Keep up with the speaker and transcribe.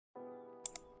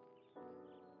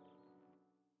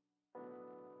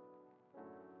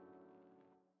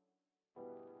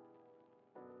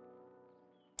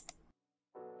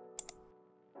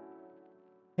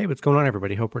Hey, what's going on,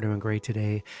 everybody? Hope we're doing great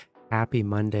today. Happy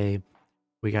Monday.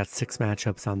 We got 6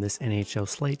 matchups on this NHL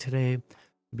slate today.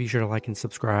 Be sure to like and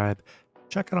subscribe.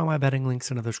 Check out all my betting links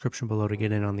in the description below to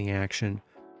get in on the action.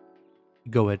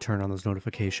 Go ahead, turn on those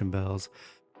notification bells.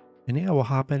 And yeah, we'll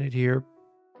hop in it here.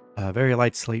 Very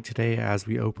light slate today as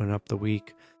we open up the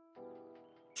week.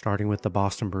 Starting with the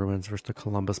Boston Bruins versus the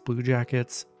Columbus Blue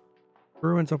Jackets.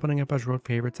 Bruins opening up as road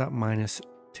favorites at minus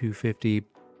 250.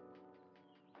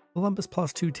 Columbus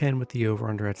plus 210 with the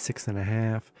over-under at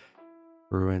 6.5.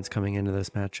 Bruins coming into this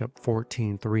matchup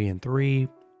 14-3-3.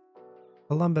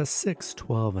 Columbus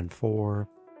 6-12-4.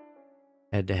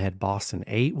 Head-to-head Boston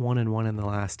 8-1-1 in the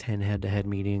last 10 head-to-head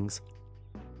meetings.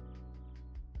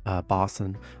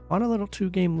 Boston on a little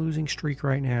 2-game losing streak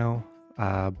right now.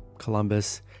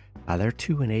 Columbus, they're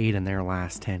 2-8 in their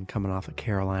last 10 coming off a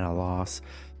Carolina loss.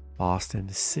 Boston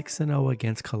 6-0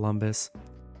 against Columbus.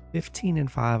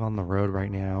 15-5 on the road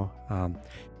right now.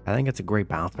 I think it's a great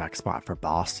bounce back spot for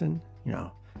Boston.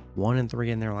 1-3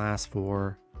 in their last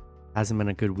 4. Hasn't been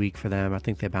a good week for them. I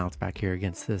think they bounce back here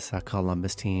against this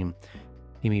Columbus team.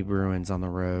 Give me Bruins on the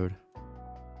road.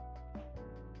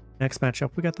 Next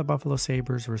matchup, we got the Buffalo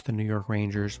Sabres versus the New York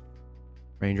Rangers.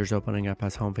 Rangers opening up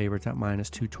as home favorites at minus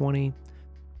 220.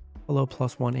 Buffalo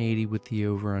plus 180 with the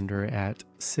over-under at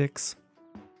 6.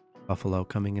 Buffalo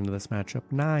coming into this matchup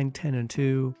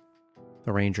 9-10-2.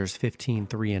 The Rangers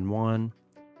 15-3-1.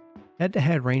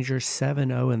 Head-to-head Rangers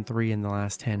 7-0-3 in the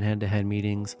last 10 head-to-head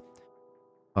meetings.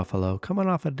 Buffalo coming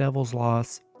off a Devils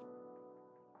loss.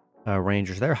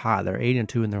 Rangers, they're hot. They're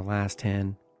 8-2 in their last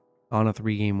 10. On a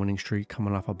 3-game winning streak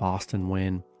coming off a Boston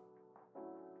win.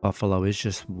 Buffalo is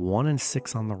just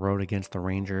 1-6 on the road against the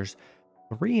Rangers.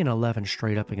 3-11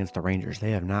 straight up against the Rangers.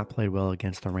 They have not played well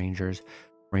against the Rangers.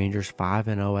 Rangers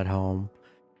 5-0 at home.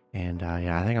 And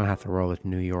yeah, I think I'm going to have to roll with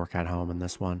New York at home in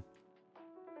this one.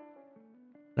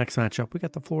 Next matchup, we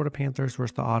got the Florida Panthers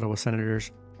versus the Ottawa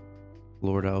Senators.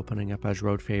 Florida opening up as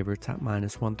road favorites at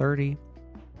minus 130.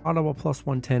 Ottawa plus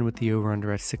 110 with the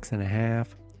over-under at 6.5.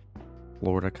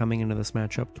 Florida coming into this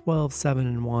matchup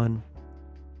 12-7-1.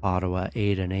 Ottawa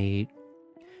 8-8.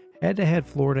 Head-to-head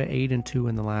Florida 8-2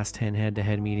 in the last 10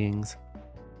 head-to-head meetings.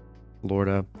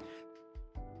 Florida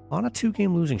on a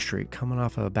 2-game losing streak, coming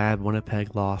off a bad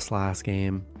Winnipeg loss last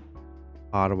game.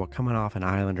 Ottawa coming off an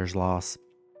Islanders loss.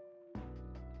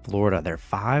 Florida, they're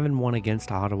 5-1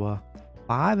 against Ottawa.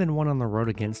 5-1 on the road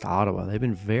against Ottawa. They've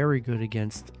been very good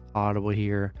against Ottawa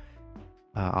here.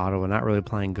 Ottawa not really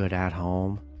playing good at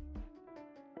home.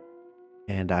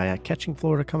 And catching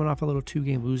Florida coming off a little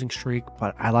 2-game losing streak,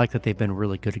 but I like that they've been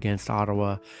really good against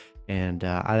Ottawa. And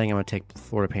I think I'm going to take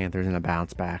Florida Panthers in a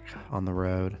bounce back on the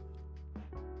road.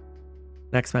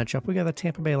 Next matchup, we got the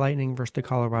Tampa Bay Lightning versus the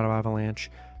Colorado Avalanche.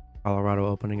 Colorado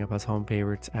opening up as home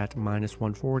favorites at minus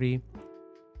 140.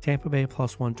 Tampa Bay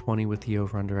plus 120 with the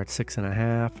over-under at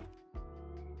 6.5.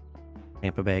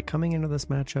 Tampa Bay coming into this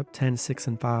matchup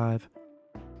 10-6-5.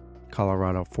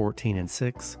 Colorado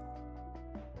 14-6.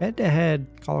 Head-to-head,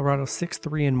 Colorado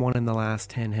 6-3-1 in the last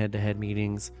 10 head-to-head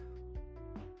meetings.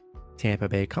 Tampa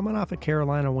Bay coming off a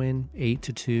Carolina win,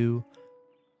 8-2.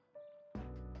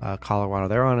 Colorado,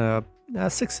 they're on a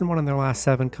 6-1 in their last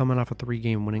 7, coming off a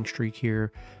 3-game winning streak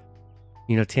here.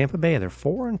 Tampa Bay, they're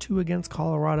 4-2 against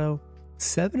Colorado,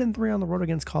 7-3 on the road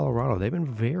against Colorado. They've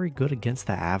been very good against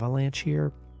the Avalanche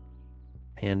here.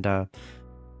 And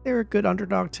they're a good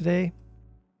underdog today.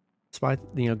 Despite,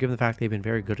 given the fact they've been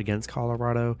very good against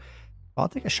Colorado, I'll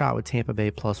take a shot with Tampa Bay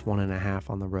plus 1.5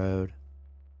 on the road.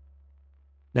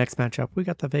 Next matchup, we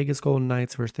got the Vegas Golden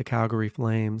Knights versus the Calgary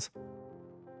Flames.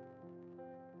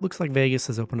 Looks like Vegas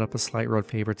has opened up a slight road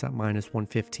favorites at minus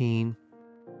 115.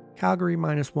 Calgary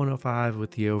minus 105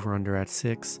 with the over-under at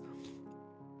 6.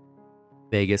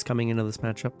 Vegas coming into this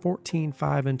matchup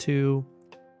 14-5-2.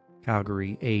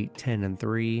 Calgary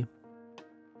 8-10-3.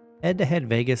 Head-to-head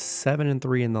Vegas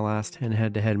 7-3 in the last 10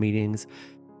 head-to-head meetings.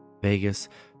 Vegas,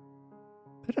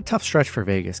 been a tough stretch for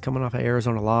Vegas. Coming off an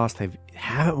Arizona loss, they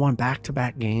haven't won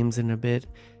back-to-back games in a bit.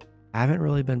 Haven't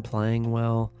really been playing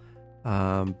well.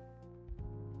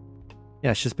 Yeah,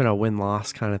 it's just been a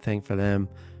win-loss kind of thing for them.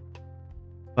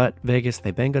 But Vegas,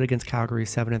 they've been good against Calgary,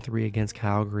 7-3 against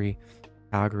Calgary.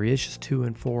 Calgary is just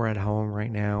 2-4 at home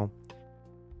right now.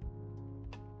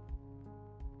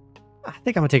 I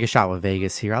think I'm going to take a shot with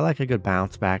Vegas here. I like a good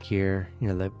bounce back here.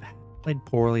 They've played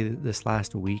poorly this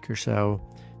last week or so.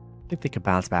 I think they could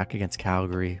bounce back against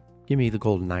Calgary. Give me the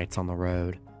Golden Knights on the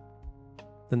road.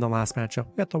 Then the last matchup,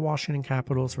 we got the Washington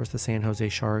Capitals versus the San Jose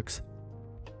Sharks.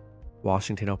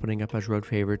 Washington opening up as road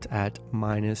favorites at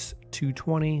minus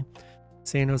 220.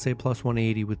 San Jose plus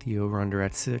 180 with the over-under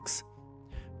at 6.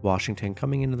 Washington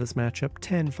coming into this matchup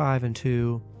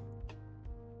 10-5-2.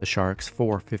 The Sharks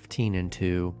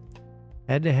 4-15-2.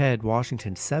 Head-to-head,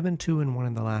 Washington 7-2-1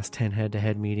 in the last 10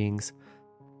 head-to-head meetings.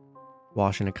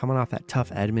 Washington coming off that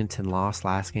tough Edmonton loss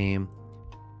last game.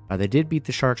 They did beat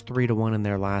the Sharks 3-1 in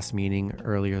their last meeting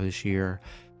earlier this year.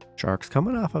 Sharks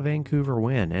coming off a Vancouver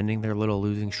win, ending their little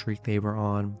losing streak they were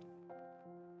on.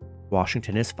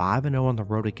 Washington is 5-0 on the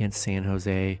road against San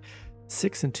Jose,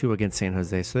 6-2 against San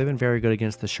Jose. So they've been very good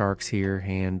against the Sharks here.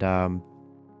 And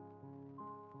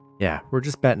yeah, we're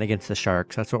just betting against the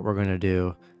Sharks. That's what we're going to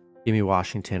do. Give me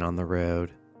Washington on the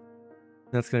road.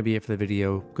 That's going to be it for the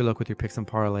video. Good luck with your picks and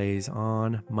parlays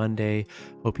on Monday.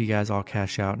 Hope you guys all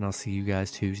cash out, and I'll see you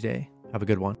guys Tuesday. Have a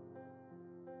good one.